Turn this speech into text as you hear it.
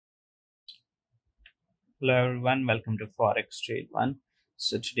Hello everyone, welcome to Forex Trade 1.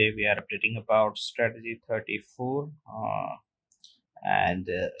 So today we are updating about strategy 34 and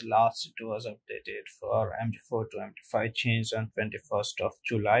last it was updated for MT4 to MT5 change on 21st of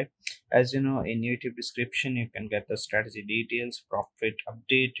July. As you know, in YouTube description you can get the strategy details, profit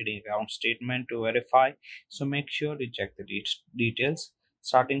update, trading account statement to verify. So make sure you check the details.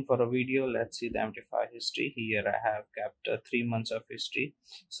 Starting for a video, let's see the MT5 history. Here I have kept 3 months of history,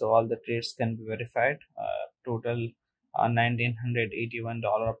 so all the trades can be verified. Total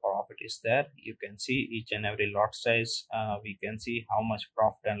 $1,981 profit is there. You can see each and every lot size. We can see how much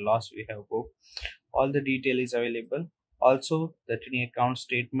profit and loss we have booked. All the detail is available. Also, the trading account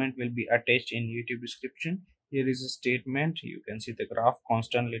statement will be attached in YouTube description. Here is a statement. You can see the graph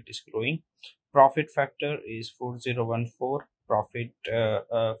constantly it is growing. Profit factor is 4014. Profit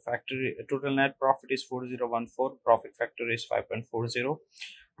factor total net profit is 4014. Profit factor is 5.40.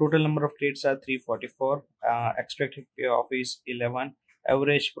 Total number of trades are 344. Expected payoff is 11.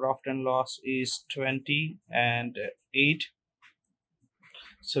 Average profit and loss is 20 and 8.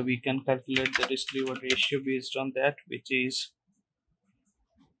 So we can calculate the risk reward ratio based on that, which is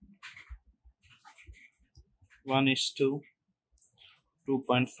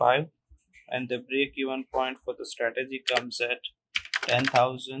 1:2.5, and the break even point for the strategy comes at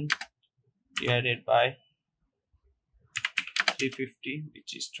 10,000 divided by 350,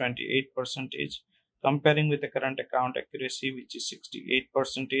 which is 28%. Comparing with the current account accuracy, which is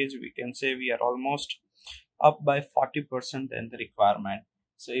 68%, we can say we are almost up by 40% than the requirement.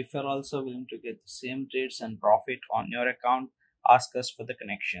 So if you're also willing to get the same trades and profit on your account, ask us for the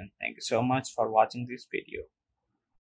connection. Thank you so much for watching this video.